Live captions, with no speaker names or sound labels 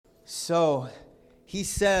So he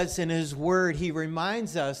says in his word, he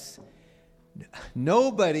reminds us,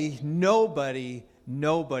 nobody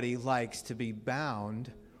likes to be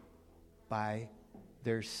bound by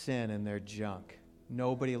their sin and their junk.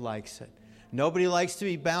 Nobody likes it. Nobody likes to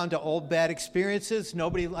be bound to old bad experiences.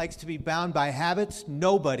 Nobody likes to be bound by habits.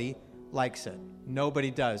 Nobody likes it.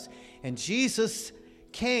 Nobody does. And Jesus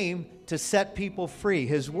came to set people free.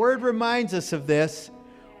 His word reminds us of this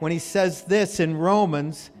when he says this in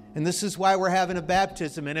Romans, and this is why we're having a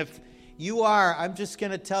baptism. And if you are, I'm just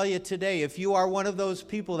going to tell you today, if you are one of those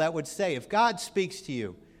people that would say, if God speaks to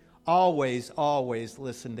you, always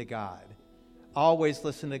listen to God. Always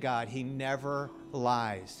listen to God. He never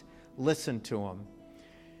lies. Listen to him.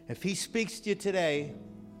 If he speaks to you today,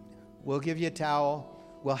 we'll give you a towel.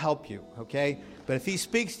 We'll help you, okay? But if he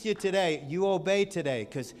speaks to you today, you obey today,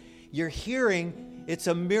 because you're hearing, it's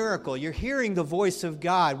a miracle. You're hearing the voice of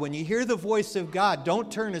God. When you hear the voice of God,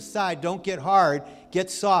 don't turn aside. Don't get hard.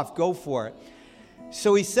 Get soft. Go for it.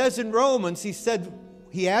 So he says in Romans,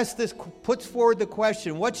 puts forward the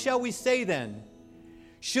question, what shall we say then?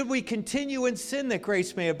 Should we continue in sin that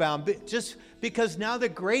grace may abound? Just because now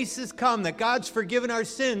that grace has come, that God's forgiven our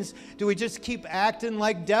sins, do we just keep acting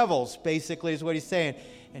like devils, basically is what he's saying.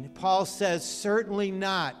 And Paul says, certainly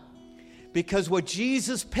not. Because what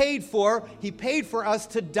Jesus paid for, he paid for us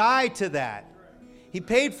to die to that. He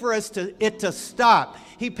paid for us to stop.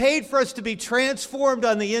 He paid for us to be transformed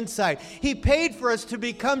on the inside. He paid for us to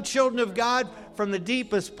become children of God from the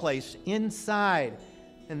deepest place, inside.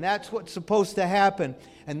 And that's what's supposed to happen.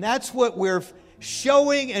 And that's what we're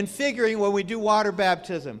showing and figuring when we do water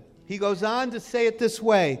baptism. He goes on to say it this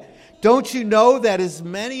way. Don't you know that as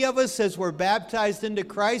many of us as were baptized into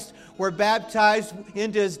Christ, were baptized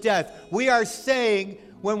into his death? We are saying,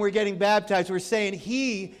 when we're getting baptized, we're saying,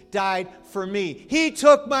 he died for me. He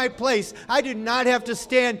took my place. I do not have to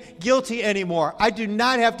stand guilty anymore. I do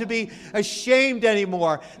not have to be ashamed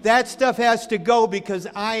anymore. That stuff has to go because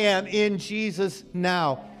I am in Jesus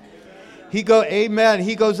now. Amen.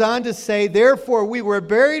 He goes on to say, therefore we were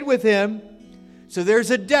buried with him. So there's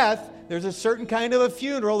a death. There's a certain kind of a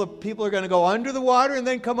funeral. The people are going to go under the water and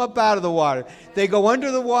then come up out of the water. They go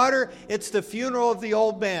under the water. It's the funeral of the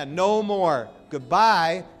old man. No more.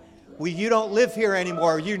 Goodbye. You don't live here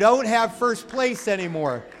anymore. You don't have first place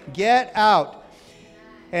anymore. Get out.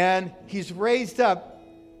 And he's raised up.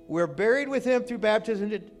 We're buried with him through baptism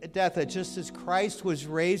to death, just as Christ was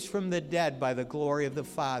raised from the dead by the glory of the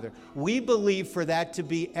Father. We believe for that to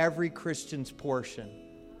be every Christian's portion.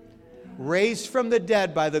 Raised from the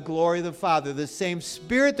dead by the glory of the Father. The same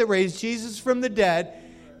Spirit that raised Jesus from the dead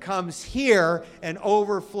comes here and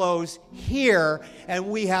overflows here, and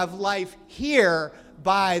we have life here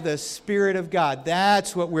by the Spirit of God.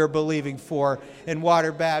 That's what we're believing for in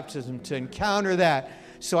water baptism, to encounter that.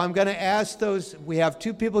 So I'm going to ask those, we have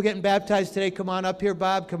 2 people getting baptized today. Come on up here,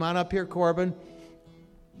 Bob. Come on up here, Corbin.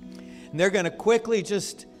 And they're going to quickly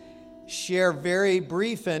just share very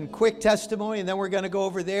brief and quick testimony, and then we're going to go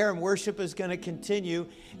over there, and worship is going to continue.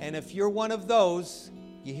 And if you're one of those,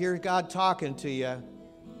 you hear God talking to you,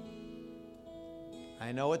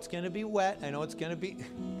 I know it's going to be wet. I know it's going to be,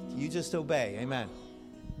 you just obey. Amen.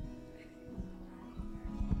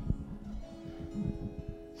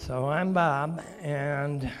 So I'm Bob,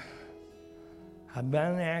 and I've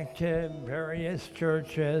been active in various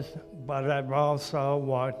churches, but I've also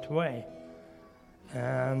walked away.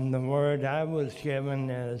 And the word I was given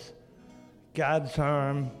is God's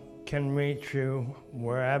arm can reach you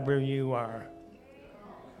wherever you are.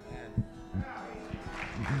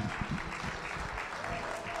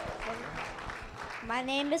 My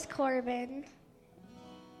name is Corbin,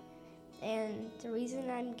 and the reason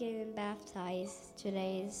I'm getting baptized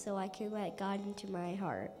today is so I can let God into my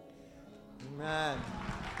heart. Amen.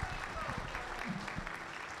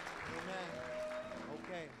 Amen.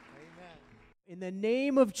 Okay. Amen. In the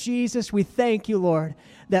name of Jesus, we thank you, Lord,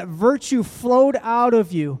 that virtue flowed out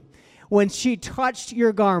of you when she touched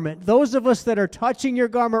your garment. Those of us that are touching your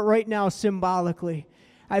garment right now symbolically,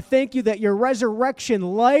 I thank you that your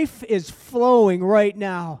resurrection life is flowing right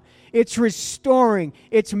now. It's restoring.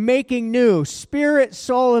 It's making new, spirit,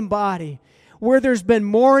 soul, and body. Where there's been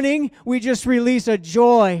mourning, we just release a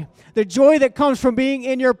joy. The joy that comes from being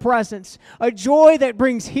in your presence. A joy that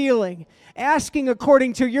brings healing. Asking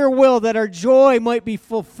according to your will that our joy might be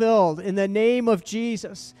fulfilled in the name of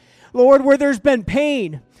Jesus. Lord, where there's been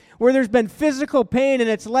pain, where there's been physical pain and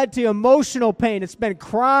it's led to emotional pain, it's been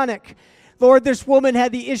chronic. Lord, this woman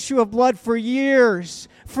had the issue of blood for years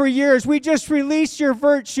for years. We just release your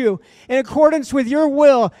virtue in accordance with your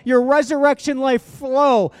will, your resurrection life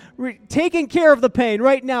flow, taking care of the pain.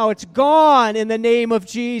 Right now, it's gone in the name of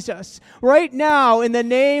Jesus. Right now, in the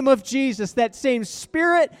name of Jesus, that same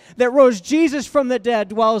Spirit that rose Jesus from the dead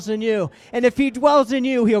dwells in you. And if he dwells in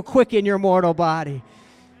you, he'll quicken your mortal body.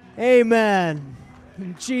 Amen.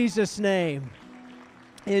 In Jesus' name.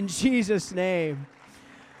 In Jesus' name.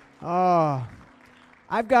 Oh,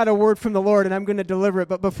 I've got a word from the Lord, and I'm going to deliver it.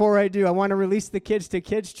 But before I do, I want to release the kids to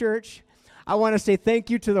Kids Church. I want to say thank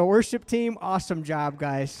you to the worship team. Awesome job,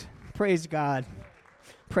 guys. Praise God.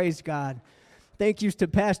 Praise God. Thank you to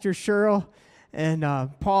Pastor Cheryl and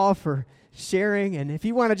Paul for sharing. And if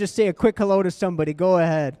you want to just say a quick hello to somebody, go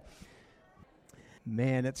ahead.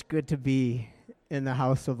 Man, it's good to be in the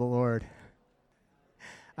house of the Lord.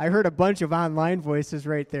 I heard a bunch of online voices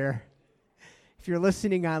right there. If you're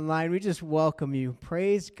listening online, we just welcome you.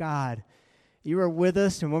 Praise God. You are with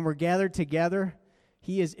us, and when we're gathered together,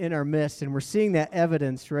 he is in our midst, and we're seeing that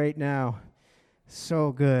evidence right now.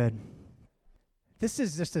 So good. This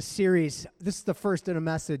is just a series. This is the first in a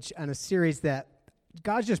message on a series that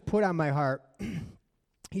God just put on my heart.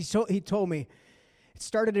 He told me, it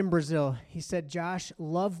started in Brazil. He said, Josh,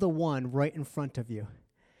 love the one right in front of you.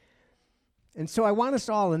 And so I want us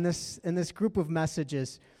all in this group of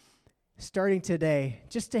messages, starting today,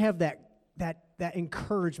 just to have that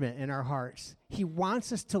encouragement in our hearts. He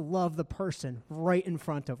wants us to love the person right in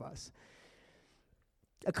front of us.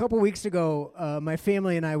 A couple weeks ago, my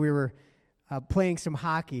family and I, we were playing some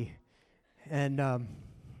hockey, and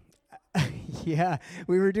yeah,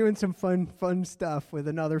 we were doing some fun stuff with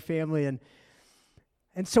another family, and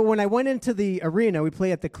so when I went into the arena, we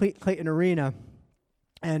play at the Clayton Arena,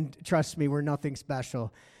 and trust me, we're nothing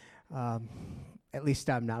special. At least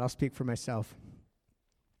I'm not. I'll speak for myself.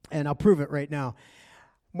 And I'll prove it right now.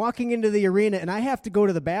 I'm walking into the arena, and I have to go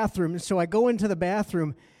to the bathroom. So I go into the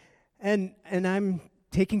bathroom, and I'm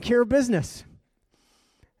taking care of business.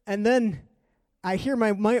 And then I hear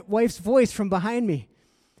my wife's voice from behind me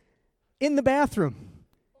in the bathroom.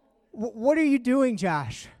 What are you doing,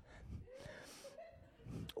 Josh?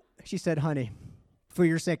 She said, honey. For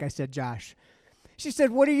your sake, I said, Josh. She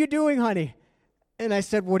said, what are you doing, honey? And I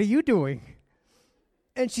said, what are you doing?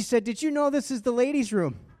 And she said, did you know this is the ladies'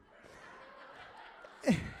 room?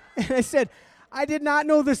 And I said, I did not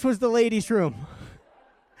know this was the ladies' room.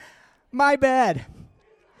 My bad.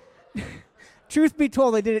 Truth be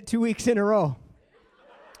told, I did it 2 weeks in a row.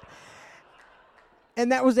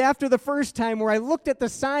 And that was after the first time where I looked at the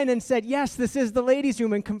sign and said, yes, this is the ladies'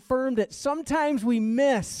 room, and confirmed it. Sometimes we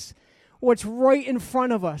miss what's right in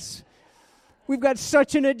front of us. We've got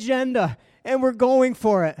such an agenda, and we're going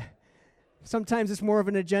for it. Sometimes it's more of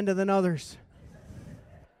an agenda than others.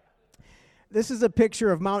 This is a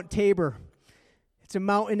picture of Mount Tabor. It's a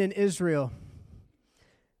mountain in Israel.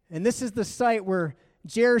 And this is the site where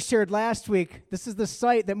Jer shared last week. This is the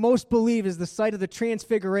site that most believe is the site of the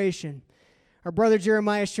Transfiguration. Our brother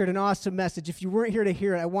Jeremiah shared an awesome message. If you weren't here to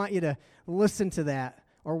hear it, I want you to listen to that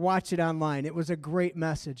or watch it online. It was a great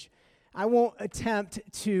message. I won't attempt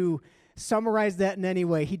to summarize that in any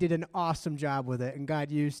way. He did an awesome job with it, and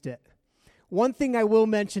God used it. One thing I will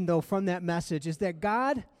mention, though, from that message is that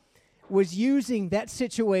God was using that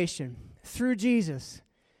situation through Jesus,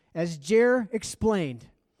 as Jer explained,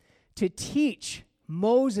 to teach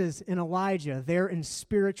Moses and Elijah there in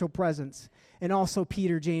spiritual presence, and also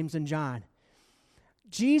Peter, James, and John.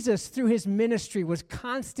 Jesus, through his ministry, was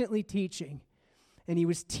constantly teaching, and he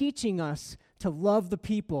was teaching us to love the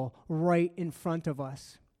people right in front of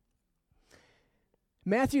us.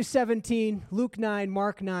 Matthew 17, Luke 9,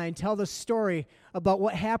 Mark 9 tell the story about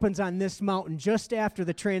what happens on this mountain just after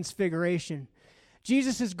the Transfiguration.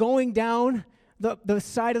 Jesus is going down the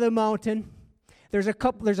side of the mountain. There's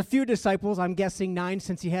a few disciples, I'm guessing 9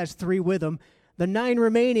 since he has 3 with him. The 9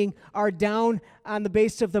 remaining are down on the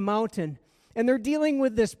base of the mountain, and they're dealing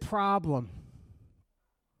with this problem.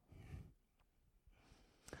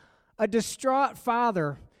 A distraught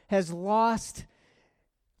father has lost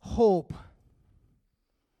hope.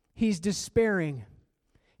 He's despairing.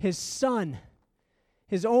 His son,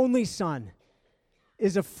 his only son,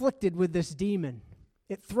 is afflicted with this demon.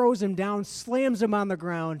 It throws him down, slams him on the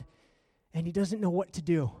ground, and he doesn't know what to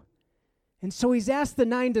do. And so he's asked the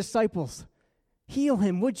 9 disciples, heal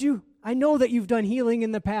him, would you? I know that you've done healing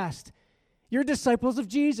in the past. You're disciples of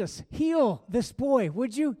Jesus. Heal this boy,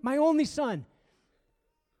 would you? My only son.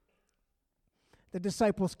 The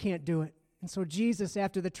disciples can't do it. And so Jesus,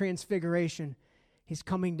 after the Transfiguration, he's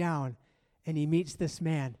coming down, and he meets this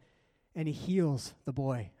man, and he heals the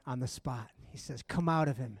boy on the spot. He says, come out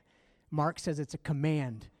of him. Mark says it's a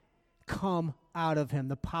command. come out of him,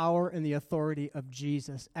 the power and the authority of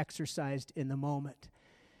Jesus exercised in the moment.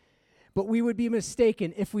 But we would be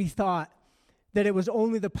mistaken if we thought that it was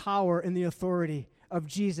only the power and the authority of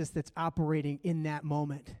Jesus that's operating in that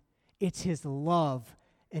moment. It's his love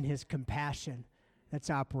and his compassion that's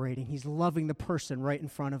operating. He's loving the person right in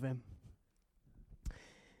front of him.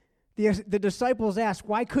 The disciples asked,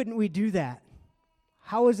 why couldn't we do that?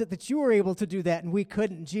 How is it that you were able to do that and we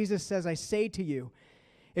couldn't? Jesus says, I say to you,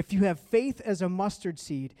 if you have faith as a mustard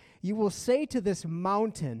seed, you will say to this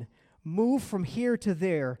mountain, move from here to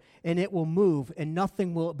there, and it will move, and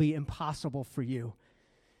nothing will be impossible for you.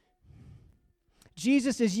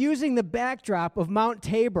 Jesus is using the backdrop of Mount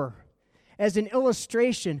Tabor as an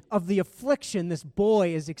illustration of the affliction this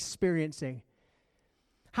boy is experiencing.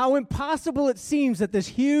 How impossible it seems that this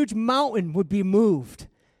huge mountain would be moved.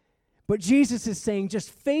 But Jesus is saying just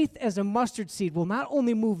faith as a mustard seed will not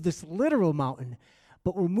only move this literal mountain,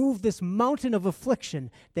 but will move this mountain of affliction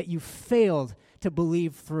that you failed to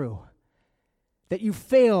believe through, that you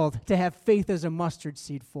failed to have faith as a mustard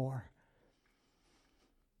seed for.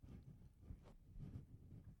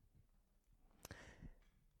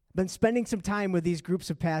 Been spending some time with these groups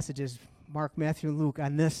of passages, Mark, Matthew, and Luke,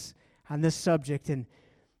 on this subject, and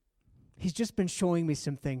he's just been showing me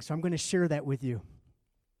some things, so I'm going to share that with you.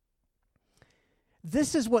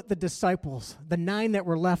 This is what the disciples, the 9 that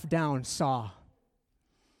were left down, saw.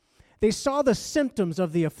 They saw the symptoms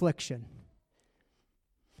of the affliction.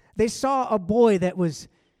 They saw a boy that was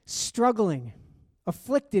struggling,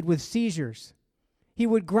 afflicted with seizures. He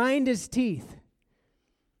would grind his teeth.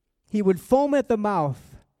 He would foam at the mouth.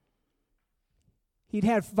 He'd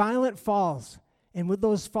have violent falls, and with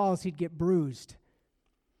those falls, he'd get bruised.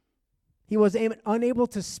 He was unable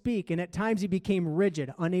to speak, and at times he became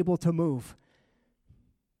rigid, unable to move.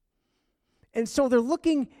 And so they're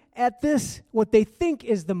looking at this, what they think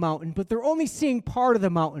is the mountain, but they're only seeing part of the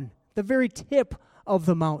mountain, the very tip of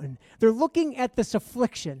the mountain. They're looking at this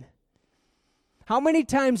affliction. How many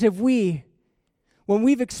times have we, when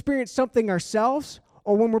we've experienced something ourselves,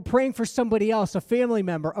 or when we're praying for somebody else, a family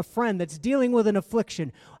member, a friend that's dealing with an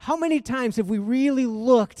affliction, how many times have we really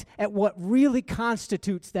looked at what really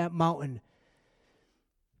constitutes that mountain?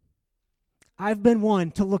 I've been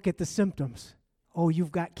one to look at the symptoms. Oh,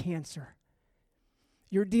 you've got cancer.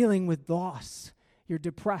 You're dealing with loss. You're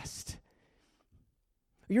depressed.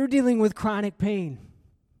 You're dealing with chronic pain.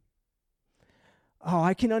 Oh,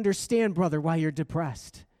 I can understand, brother, why you're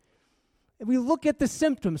depressed. And we look at the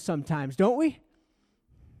symptoms sometimes, don't we?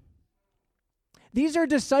 These are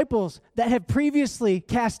disciples that have previously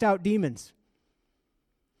cast out demons.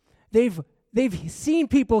 They've seen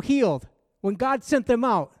people healed when God sent them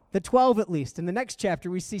out, the 12 at least. In the next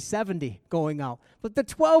chapter, we see 70 going out. But the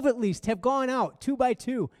 12 at least have gone out 2 by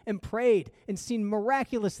 2 and prayed and seen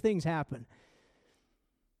miraculous things happen.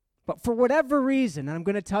 But for whatever reason, and I'm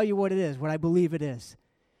going to tell you what it is, what I believe it is.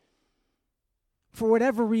 For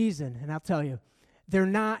whatever reason, and I'll tell you, they're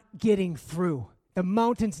not getting through. The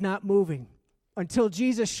mountain's not moving until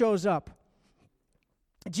Jesus shows up.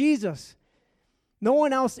 Jesus, no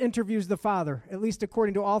one else interviews the Father, at least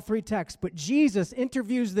according to all 3 texts, but Jesus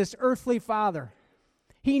interviews this earthly father.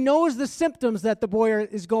 He knows the symptoms that the boy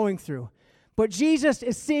is going through, but Jesus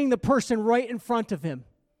is seeing the person right in front of him.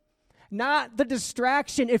 Not the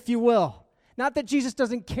distraction, if you will. Not that Jesus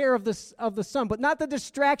doesn't care of the son, but not the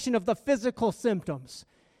distraction of the physical symptoms.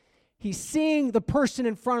 He's seeing the person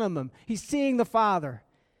in front of him. He's seeing the Father.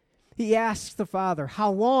 He asks the Father,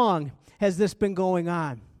 how long has this been going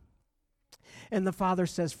on? And the Father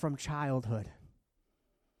says, from childhood.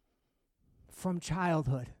 From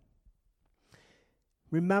childhood.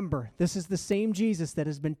 Remember, this is the same Jesus that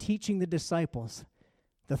has been teaching the disciples,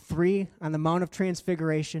 the 3 on the Mount of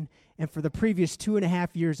Transfiguration, and for the previous 2.5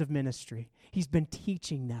 years of ministry. He's been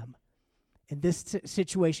teaching them. And this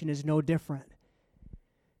situation is no different.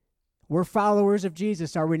 We're followers of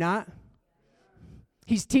Jesus, are we not?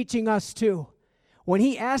 He's teaching us too. When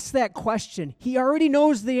he asks that question, he already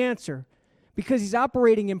knows the answer because he's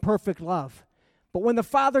operating in perfect love. But when the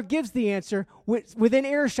Father gives the answer within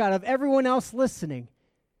earshot of everyone else listening,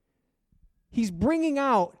 he's bringing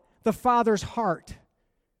out the Father's heart,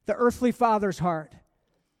 the earthly Father's heart.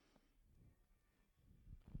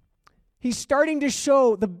 He's starting to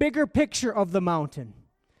show the bigger picture of the mountain.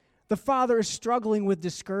 The Father is struggling with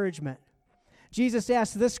discouragement. Jesus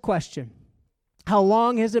asks this question, how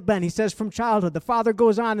long has it been? He says from childhood. The Father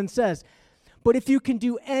goes on and says, but if you can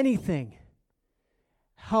do anything,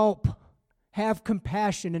 help, have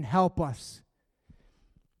compassion and help us.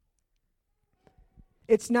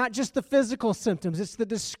 It's not just the physical symptoms, it's the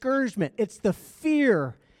discouragement, it's the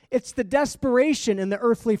fear, It's the desperation in the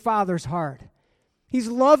earthly father's heart. He's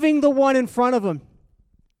loving the one in front of him.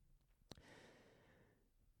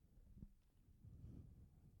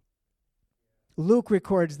 Luke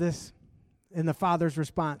records this in the father's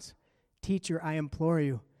response. Teacher, I implore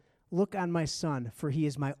you, look on my son, for he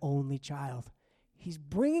is my only child. He's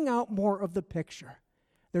bringing out more of the picture.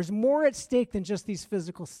 There's more at stake than just these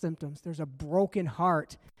physical symptoms. There's a broken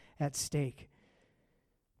heart at stake.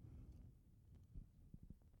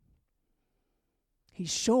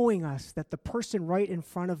 He's showing us that the person right in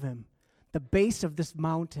front of him, the base of this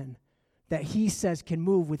mountain that he says can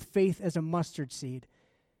move with faith as a mustard seed,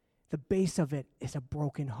 the base of it is a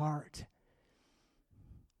broken heart.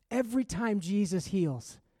 Every time Jesus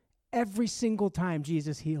heals, every single time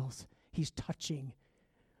Jesus heals, he's touching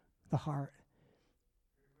the heart.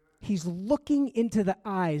 He's looking into the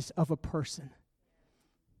eyes of a person.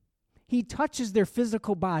 He touches their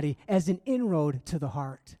physical body as an inroad to the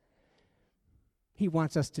heart. He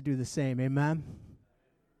wants us to do the same, amen?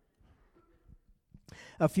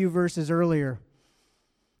 A few verses earlier,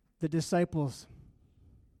 the disciples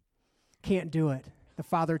can't do it. The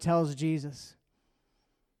Father tells Jesus,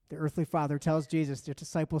 the earthly Father tells Jesus, the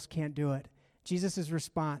disciples can't do it. Jesus'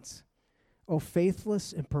 response, O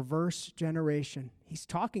faithless and perverse generation. He's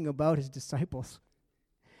talking about his disciples.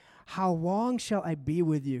 How long shall I be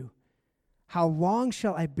with you? How long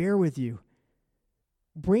shall I bear with you?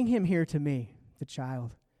 Bring him here to me, the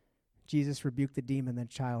child. Jesus rebuked the demon. The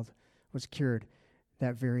child was cured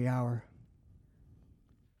that very hour.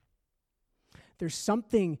 There's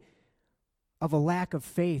something of a lack of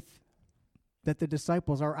faith that the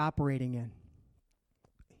disciples are operating in.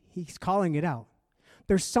 He's calling it out.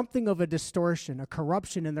 There's something of a distortion, a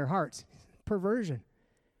corruption in their hearts, perversion.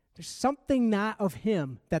 There's something not of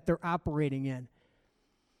him that they're operating in.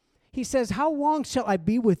 He says, how long shall I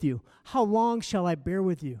be with you? How long shall I bear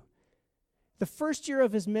with you? The first year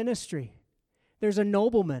of his ministry, there's a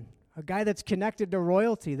nobleman, a guy that's connected to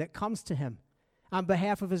royalty that comes to him on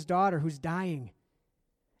behalf of his daughter who's dying.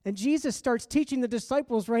 And Jesus starts teaching the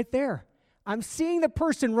disciples right there. I'm seeing the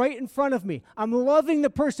person right in front of me. I'm loving the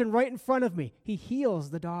person right in front of me. He heals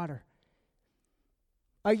the daughter.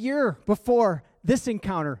 A year before this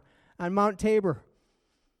encounter on Mount Tabor,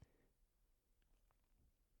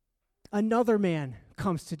 another man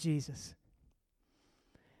comes to Jesus.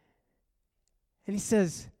 And he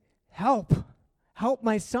says, help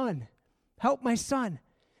my son. Help my son.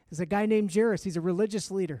 There's a guy named Jairus. He's a religious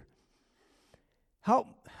leader.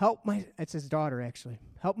 It's his daughter actually.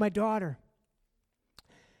 Help my daughter.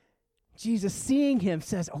 Jesus, seeing him,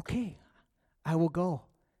 says, okay, I will go.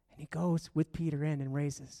 And he goes with Peter in and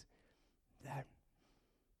raises that.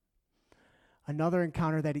 Another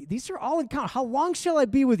encounter these are all encounters. How long shall I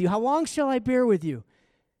be with you? How long shall I bear with you?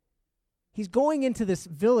 He's going into this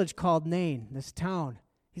village called Nain, this town.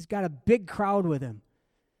 He's got a big crowd with him.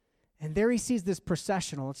 And there he sees this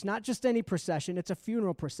processional. It's not just any procession, it's a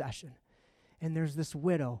funeral procession. And there's this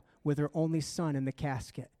widow with her only son in the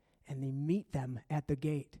casket. And they meet them at the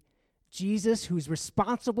gate. Jesus, who's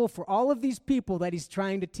responsible for all of these people that he's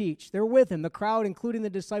trying to teach, they're with him, the crowd, including the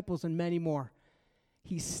disciples and many more.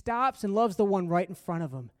 He stops and loves the one right in front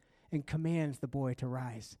of him and commands the boy to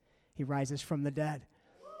rise. He rises from the dead.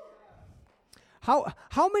 How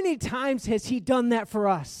many times has he done that for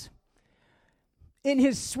us? In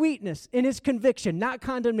his sweetness, in his conviction, not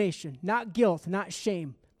condemnation, not guilt, not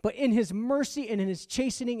shame, but in his mercy and in his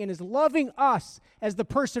chastening and his loving us as the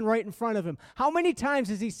person right in front of him. How many times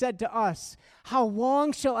has he said to us, how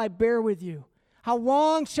long shall I bear with you? How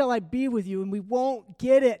long shall I be with you? And we won't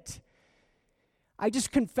get it. I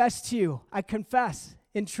just confess to you, I confess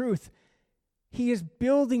in truth, he is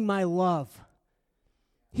building my love.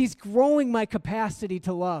 He's growing my capacity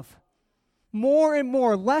to love. More and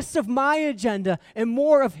more, less of my agenda and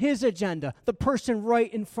more of his agenda, the person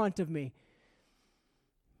right in front of me.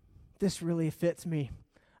 This really fits me.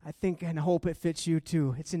 I think and hope it fits you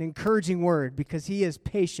too. It's an encouraging word because he is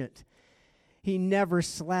patient. He never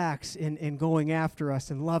slacks in going after us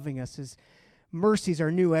and loving us. His mercies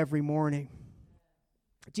are new every morning.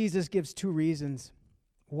 Jesus gives two reasons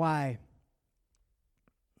why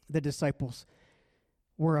the disciples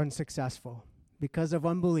were unsuccessful. Because of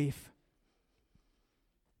unbelief.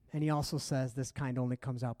 And he also says this kind only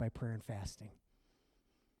comes out by prayer and fasting.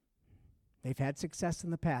 They've had success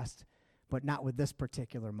in the past, but not with this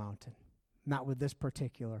particular mountain, not with this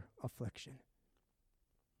particular affliction.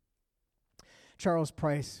 Charles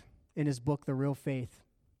Price, in his book, The Real Faith,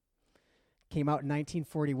 came out in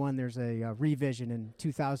 1941. There's a revision in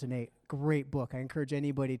 2008. Great book. I encourage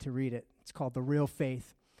anybody to read it. It's called The Real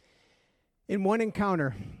Faith. In one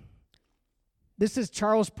encounter, This is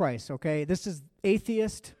Charles Price, okay? This is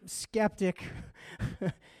atheist, skeptic.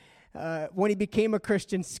 When he became a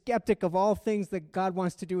Christian, skeptic of all things that God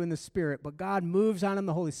wants to do in the Spirit. But God moves on him,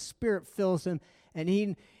 the Holy Spirit fills him, and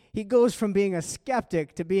he goes from being a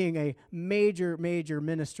skeptic to being a major, major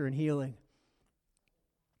minister in healing.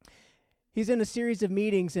 He's in a series of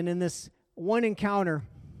meetings, and in this one encounter,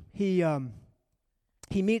 he's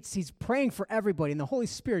praying for everybody, and the Holy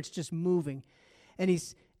Spirit's just moving. And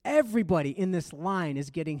everybody in this line is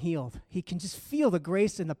getting healed. He can just feel the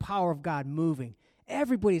grace and the power of God moving.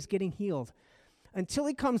 Everybody's getting healed. Until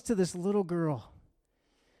he comes to this little girl.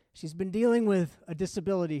 She's been dealing with a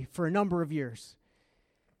disability for a number of years.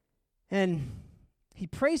 And he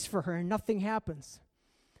prays for her, and nothing happens.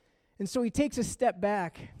 And so he takes a step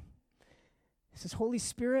back. He says, Holy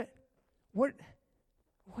Spirit,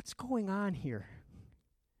 what's going on here?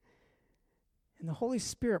 And the Holy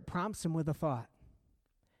Spirit prompts him with a thought.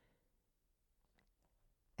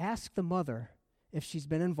 Ask the mother if she's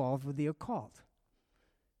been involved with the occult.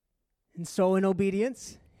 And so in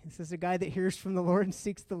obedience, this is a guy that hears from the Lord and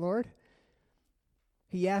seeks the Lord.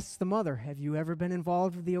 He asks the mother, have you ever been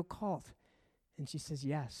involved with the occult? And she says,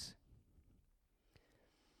 yes.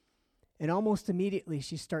 And almost immediately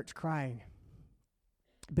she starts crying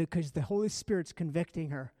because the Holy Spirit's convicting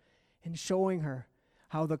her and showing her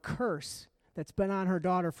how the curse that's been on her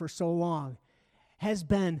daughter for so long has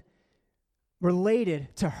been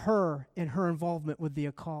related to her and her involvement with the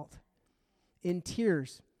occult. In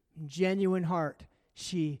tears, in genuine heart,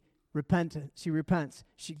 she repents.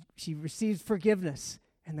 She receives forgiveness,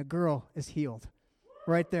 and the girl is healed.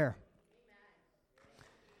 Right there.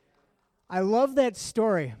 I love that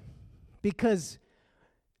story because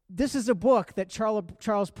this is a book that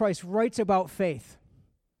Charles Price writes about faith,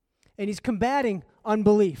 and he's combating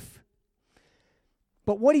unbelief.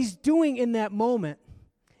 But what he's doing in that moment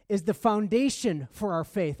is the foundation for our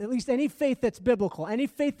faith, at least any faith that's biblical, any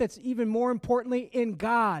faith that's even more importantly in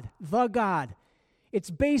God, the God. It's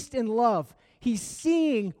based in love. He's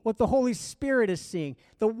seeing what the Holy Spirit is seeing,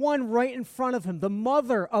 the one right in front of him, the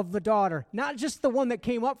mother of the daughter, not just the one that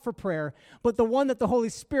came up for prayer, but the one that the Holy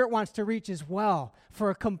Spirit wants to reach as well for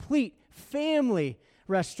a complete family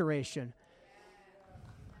restoration.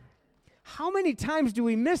 How many times do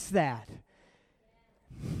we miss that?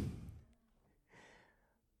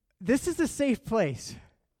 This is a safe place.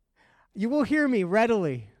 You will hear me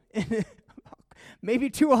readily, maybe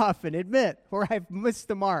too often, admit where I've missed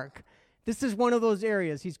the mark. This is one of those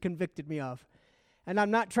areas he's convicted me of. And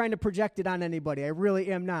I'm not trying to project it on anybody. I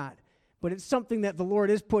really am not. But it's something that the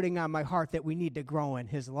Lord is putting on my heart that we need to grow in,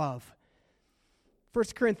 his love. 1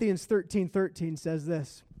 Corinthians 13:13 says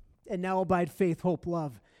this, and now abide faith, hope,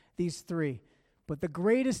 love, these three. But the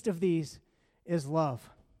greatest of these is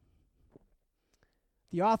love.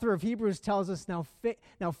 The author of Hebrews tells us now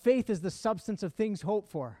faith is the substance of things hoped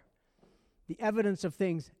for, the evidence of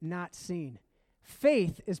things not seen.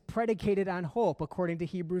 Faith is predicated on hope, according to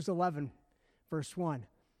Hebrews 11, verse 1.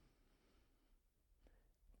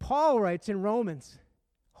 Paul writes in Romans,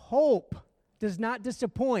 hope does not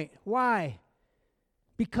disappoint. Why?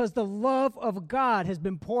 Because the love of God has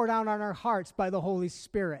been poured out on our hearts by the Holy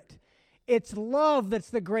Spirit. It's love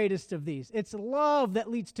that's the greatest of these. It's love that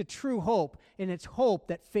leads to true hope, and it's hope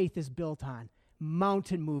that faith is built on,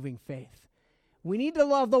 mountain-moving faith. We need to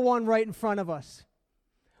love the one right in front of us.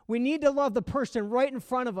 We need to love the person right in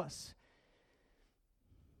front of us.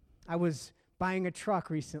 I was buying a truck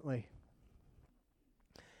recently,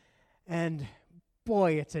 and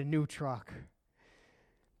boy, it's a new truck.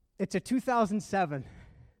 It's a 2007,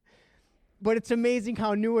 but it's amazing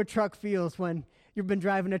how new a truck feels when you've been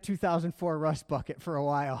driving a 2004 Rust Bucket for a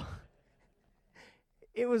while.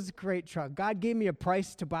 It was a great truck. God gave me a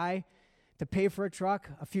price to pay for a truck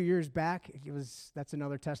a few years back. That's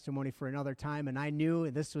another testimony for another time, and I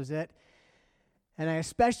knew this was it. And I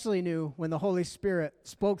especially knew when the Holy Spirit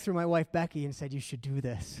spoke through my wife, Becky, and said, you should do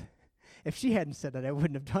this. If she hadn't said that, I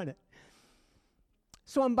wouldn't have done it.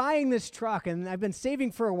 So I'm buying this truck, and I've been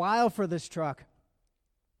saving for a while for this truck.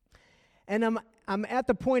 And I'm at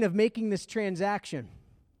the point of making this transaction.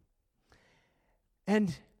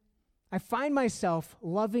 And I find myself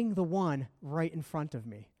loving the one right in front of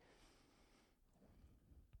me.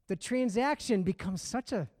 The transaction becomes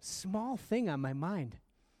such a small thing on my mind.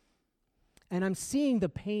 And I'm seeing the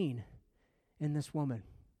pain in this woman.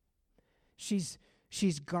 She's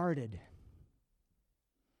guarded.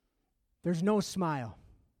 There's no smile.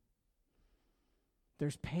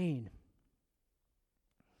 There's pain.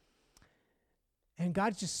 And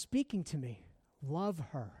God's just speaking to me. Love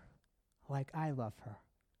her like I love her.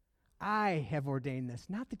 I have ordained this.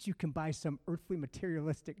 Not that you can buy some earthly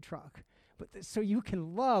materialistic truck, but so you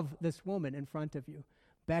can love this woman in front of you.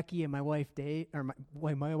 Becky and my wife Dave, or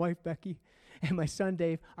my wife Becky and my son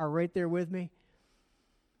Dave are right there with me.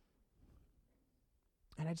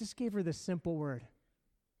 And I just gave her this simple word.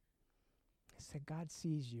 I said, God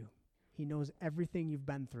sees you. He knows everything you've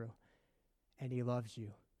been through, and he loves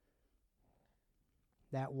you.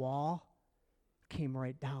 That wall came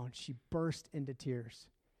right down. She burst into tears.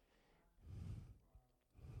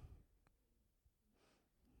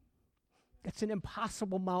 It's an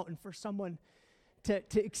impossible mountain for someone to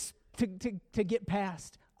get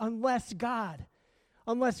past unless God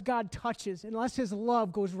touches, unless his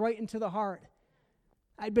love goes right into the heart.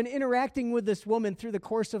 I'd been interacting with this woman through the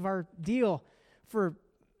course of our deal for,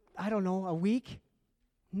 I don't know, a week.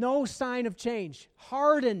 No sign of change.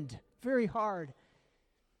 Hardened, very hard.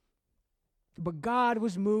 But God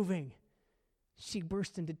was moving. She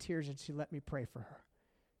burst into tears and she let me pray for her.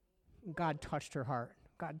 God touched her heart.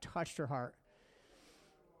 God touched her heart.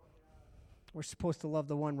 We're supposed to love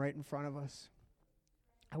the one right in front of us.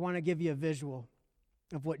 I want to give you a visual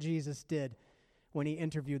of what Jesus did when he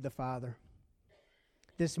interviewed the Father.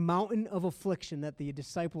 This mountain of affliction that the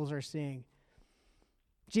disciples are seeing.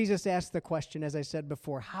 Jesus asked the question, as I said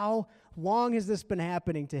before, how long has this been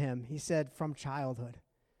happening to him? He said, from childhood.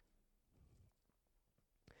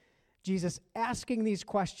 Jesus asking these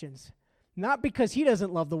questions, not because he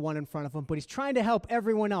doesn't love the one in front of him, but he's trying to help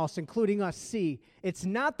everyone else, including us, see it's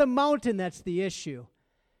not the mountain that's the issue.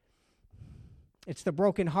 It's the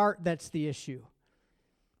broken heart that's the issue.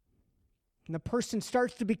 And the person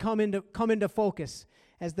starts to come into focus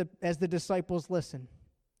as the disciples listen.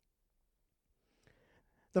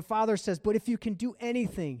 The Father says, but if you can do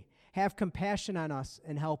anything, have compassion on us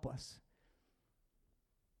and help us.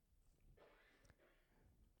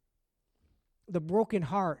 The broken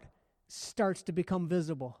heart starts to become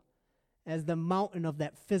visible as the mountain of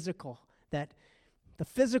the physical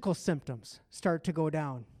symptoms start to go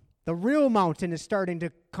down. The real mountain is starting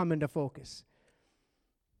to come into focus.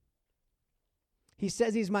 He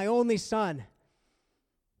says he's my only son.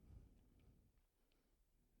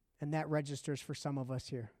 And that registers for some of us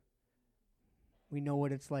here. We know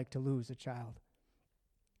what it's like to lose a child.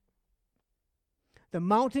 The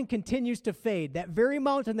mountain continues to fade. That very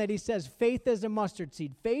mountain that he says, faith as a mustard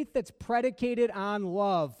seed. Faith that's predicated on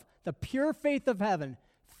love. The pure faith of heaven,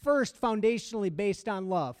 first foundationally based on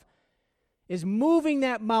love, is moving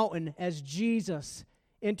that mountain as Jesus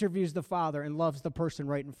interviews the Father and loves the person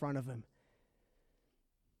right in front of him.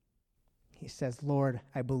 He says, Lord,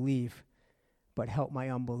 I believe, but help my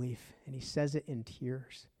unbelief. And he says it in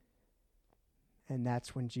tears. And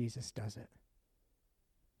that's when Jesus does it.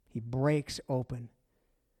 He breaks open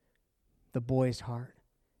the boy's heart,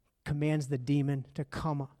 commands the demon to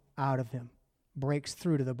come out of him, breaks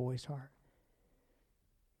through to the boy's heart.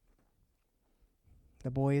 The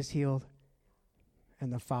boy is healed,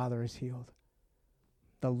 and the Father is healed.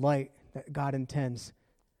 The light that God intends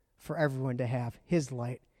for everyone to have, his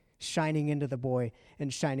light, shining into the boy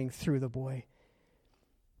and shining through the boy.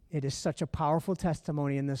 It is such a powerful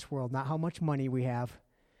testimony in this world, not how much money we have,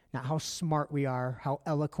 not how smart we are, how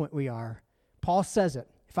eloquent we are. Paul says it.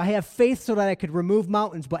 If I have faith so that I could remove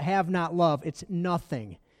mountains but have not love, it's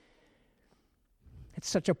nothing. It's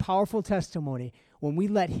such a powerful testimony when we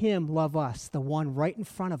let him love us, the one right in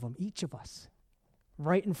front of him, each of us,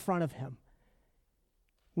 right in front of him.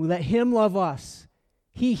 We let him love us.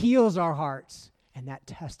 He heals our hearts, and that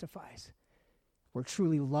testifies. We're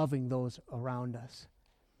truly loving those around us.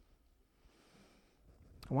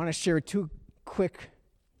 I want to share two quick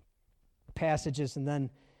passages, and then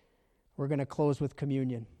we're going to close with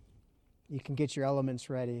communion. You can get your elements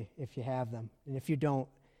ready if you have them. And if you don't,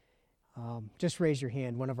 just raise your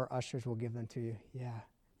hand. One of our ushers will give them to you. Yeah.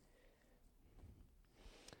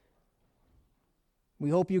 We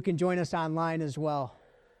hope you can join us online as well.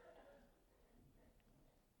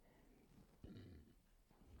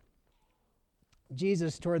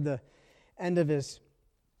 Jesus, toward the end of his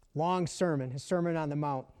long sermon, his Sermon on the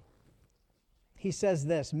Mount, he says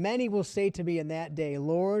this, many will say to me in that day,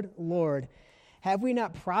 Lord, Lord, have we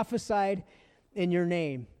not prophesied in your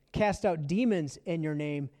name, cast out demons in your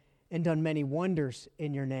name, and done many wonders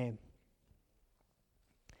in your name?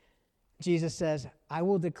 Jesus says, I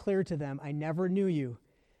will declare to them, I never knew you.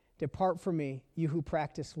 Depart from me, you who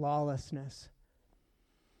practice lawlessness.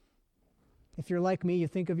 If you're like me, you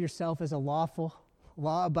think of yourself as a lawful,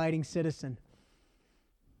 law-abiding citizen.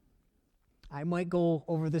 I might go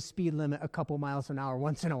over the speed limit a couple miles an hour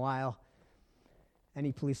once in a while.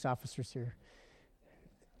 Any police officers here?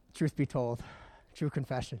 Truth be told, true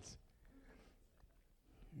confessions.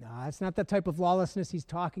 No, that's not the type of lawlessness he's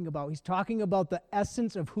talking about. He's talking about the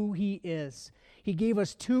essence of who he is. He gave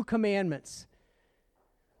us 2 commandments.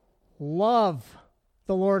 Love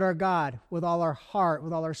the Lord our God with all our heart,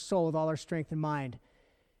 with all our soul, with all our strength and mind.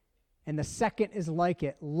 And the second is like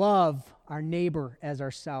it. Love our neighbor as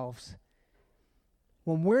ourselves.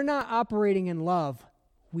 When we're not operating in love,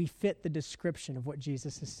 we fit the description of what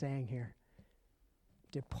Jesus is saying here.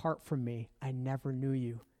 Depart from me, I never knew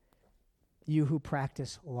you. You who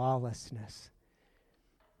practice lawlessness.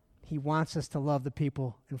 He wants us to love the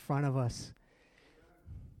people in front of us.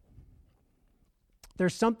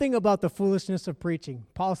 There's something about the foolishness of preaching.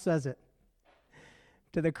 Paul says it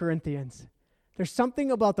to the Corinthians. There's something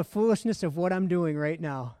about the foolishness of what I'm doing right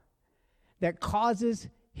now that causes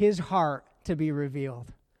his heart to be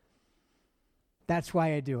revealed. That's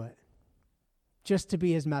why I do it. Just to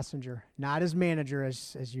be his messenger, not his manager,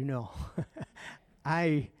 as you know.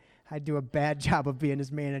 I do a bad job of being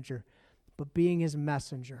his manager, but being his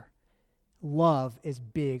messenger. Love is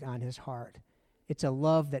big on his heart. It's a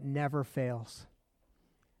love that never fails,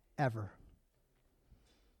 ever.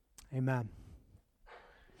 Amen.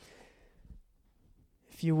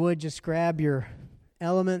 If you would, just grab your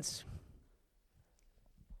elements.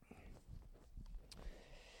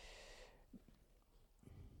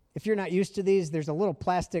 If you're not used to these, there's a little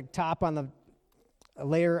plastic top on a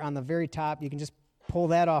layer on the very top. You can just pull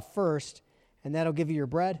that off first, and that'll give you your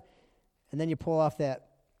bread. And then you pull off that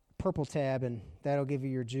purple tab, and that'll give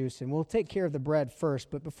you your juice. And we'll take care of the bread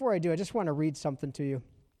first. But before I do, I just want to read something to you.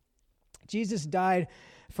 Jesus died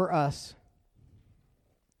for us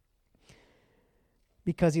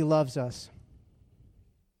because he loves us,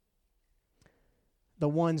 the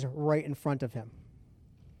ones right in front of him.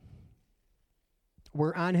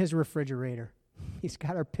 We're on his refrigerator. He's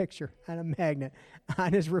got our picture on a magnet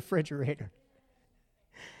on his refrigerator.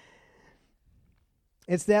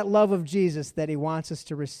 It's that love of Jesus that he wants us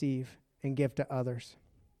to receive and give to others.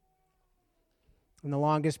 And the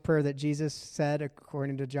longest prayer that Jesus said,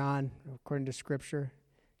 according to John, according to Scripture,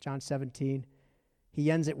 John 17, he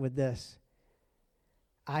ends it with this: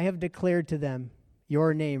 I have declared to them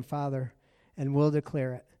your name, Father, and will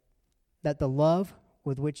declare it, that the love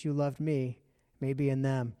with which you loved me may be in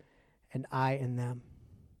them, and I in them.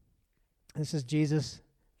 This is Jesus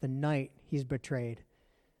the night he's betrayed.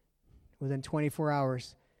 Within 24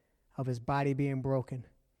 hours of his body being broken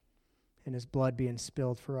and his blood being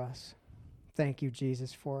spilled for us. Thank you,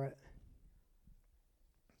 Jesus, for it.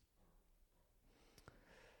 I'm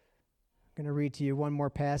going to read to you one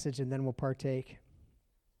more passage and then we'll partake.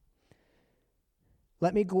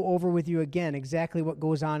 Let me go over with you again exactly what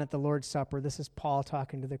goes on at the Lord's Supper. This is Paul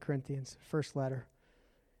talking to the Corinthians, first letter.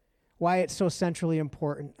 Why it's so centrally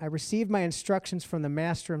important. I received my instructions from the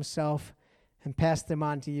Master himself and passed them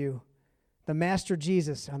on to you. The Master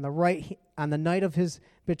Jesus, on the night of his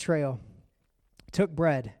betrayal, took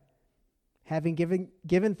bread. Having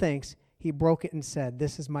given thanks, he broke it and said,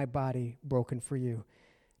 "This is my body broken for you.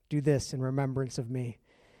 Do this in remembrance of me."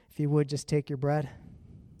 If you would, just take your bread.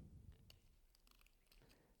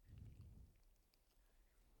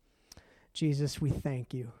 Jesus, we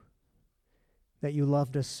thank you that you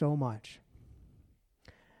loved us so much.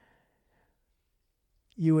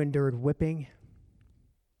 You endured whipping,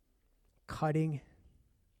 cutting,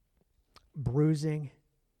 bruising,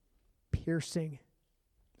 piercing,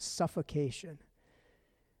 suffocation.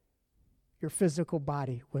 Your physical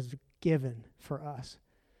body was given for us.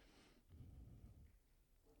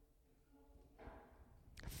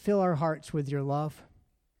 Fill our hearts with your love.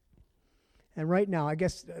 And right now, I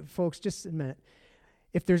guess, folks, just a minute.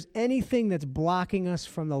 If there's anything that's blocking us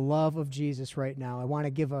from the love of Jesus right now, I want to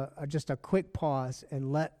give just a quick pause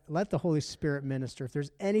and let the Holy Spirit minister. If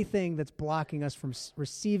there's anything that's blocking us from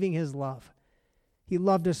receiving his love, he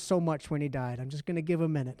loved us so much when he died. I'm just going to give a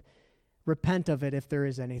minute. Repent of it if there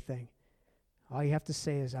is anything. All you have to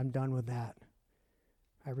say is, I'm done with that.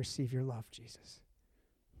 I receive your love, Jesus.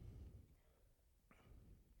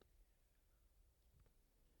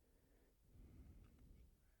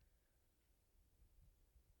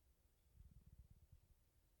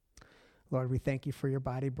 Lord, we thank you for your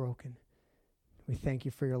body broken. We thank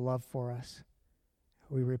you for your love for us.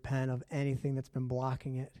 We repent of anything that's been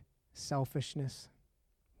blocking it, selfishness,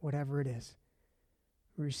 whatever it is.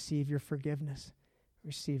 We receive your forgiveness.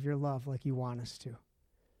 Receive your love like you want us to.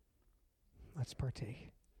 Let's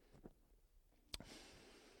partake.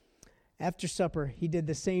 After supper, he did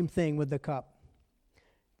the same thing with the cup.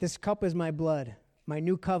 This cup is my blood, my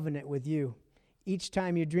new covenant with you. Each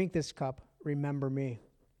time you drink this cup, remember me.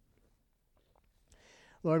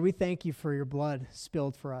 Lord, we thank you for your blood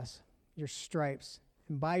spilled for us, your stripes,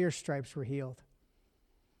 and by your stripes we're healed.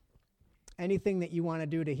 anything that you want to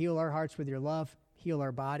do to heal our hearts with your love, heal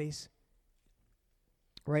our bodies,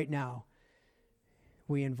 right now,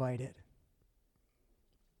 we invite it.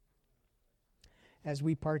 As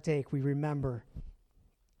we partake, we remember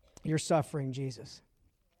your suffering, Jesus.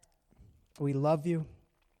 We love you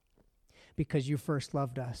because you first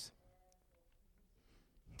loved us.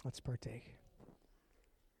 Let's partake.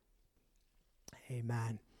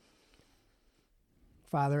 Amen.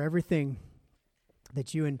 Father, everything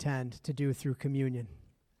that you intend to do through communion,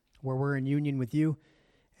 where we're in union with you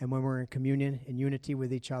and when we're in communion and unity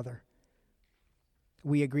with each other,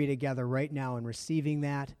 we agree together right now in receiving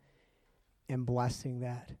that and blessing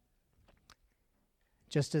that.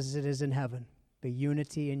 Just as it is in heaven, the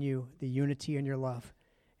unity in you, the unity in your love,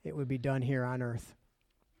 it would be done here on earth.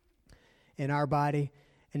 In our body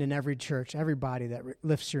and in every church, every body that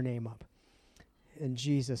lifts your name up. In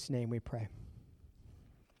Jesus' name we pray.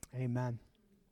 Amen.